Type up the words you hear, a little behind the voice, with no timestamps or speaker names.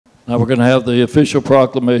Now we're going to have the official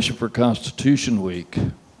proclamation for Constitution Week.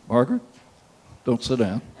 Margaret, don't sit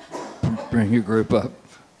down. Bring your group up,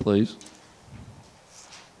 please.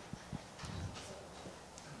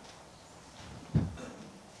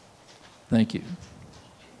 Thank you.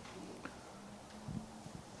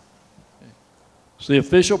 It's the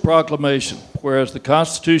official proclamation. Whereas the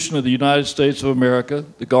Constitution of the United States of America,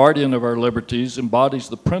 the guardian of our liberties, embodies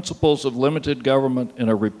the principles of limited government in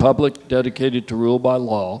a republic dedicated to rule by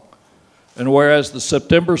law, and whereas the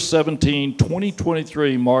September 17,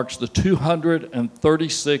 2023 marks the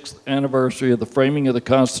 236th anniversary of the framing of the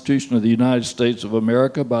Constitution of the United States of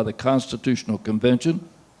America by the Constitutional Convention,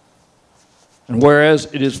 and whereas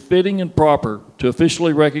it is fitting and proper to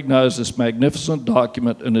officially recognize this magnificent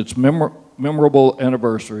document and its memorable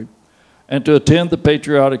anniversary, and to attend the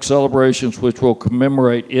patriotic celebrations which will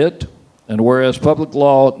commemorate it, and whereas Public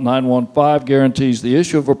Law 915 guarantees the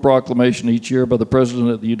issue of a proclamation each year by the President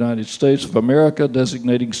of the United States of America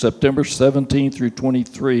designating September 17 through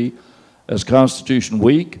 23 as Constitution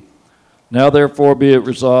Week, now therefore be it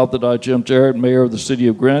resolved that I, Jim Jarratt, Mayor of the City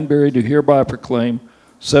of Granbury, do hereby proclaim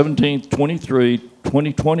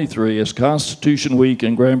 17/23/2023 as Constitution Week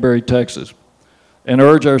in Granbury, Texas, and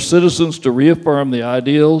urge our citizens to reaffirm the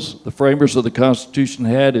ideals the framers of the Constitution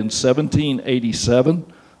had in 1787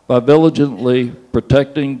 by diligently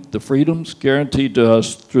protecting the freedoms guaranteed to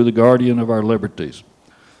us through the guardian of our liberties.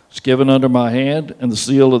 It's given under my hand and the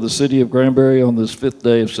seal of the City of Granbury on this 5th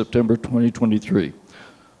day of September 2023.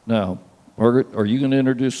 Now, Margaret, are you going to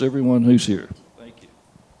introduce everyone who's here?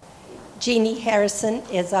 Jeannie Harrison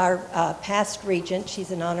is our past regent.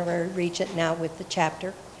 She's an honorary regent now with the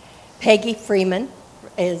chapter. Peggy Freeman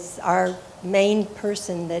is our main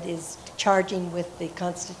person that is charging with the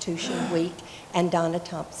Constitution Week, and Donna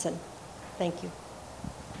Thompson. Thank you.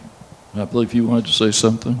 I believe you wanted to say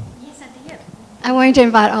something. Yes, I did. I wanted to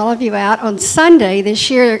invite all of you out. On Sunday this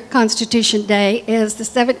year, Constitution Day is the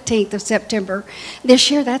 17th of September. This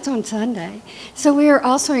year, that's on Sunday. So we are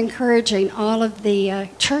also encouraging all of the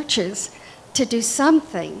churches to do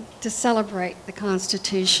something to celebrate the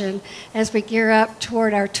Constitution as we gear up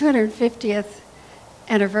toward our 250th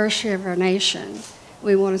anniversary of our nation.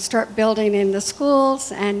 We want to start building in the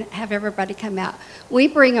schools and have everybody come out. We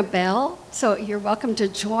bring a bell, so you're welcome to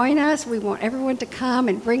join us. We want everyone to come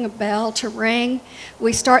and bring a bell to ring.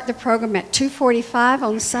 We start the program at 2:45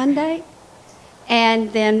 on Sunday,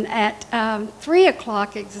 and then at 3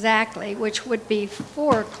 o'clock exactly, which would be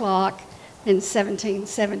 4 o'clock in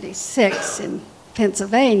 1776 in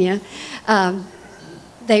Pennsylvania,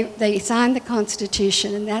 they signed the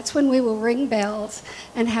Constitution, and that's when we will ring bells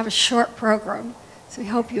and have a short program. So we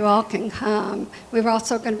hope you all can come. We're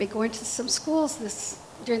also going to be going to some schools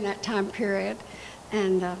during that time period,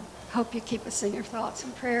 and hope you keep us in your thoughts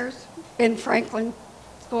and prayers. Ben Franklin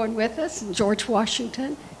is going with us, and George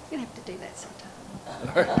Washington. You're going to have to do that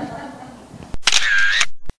sometime.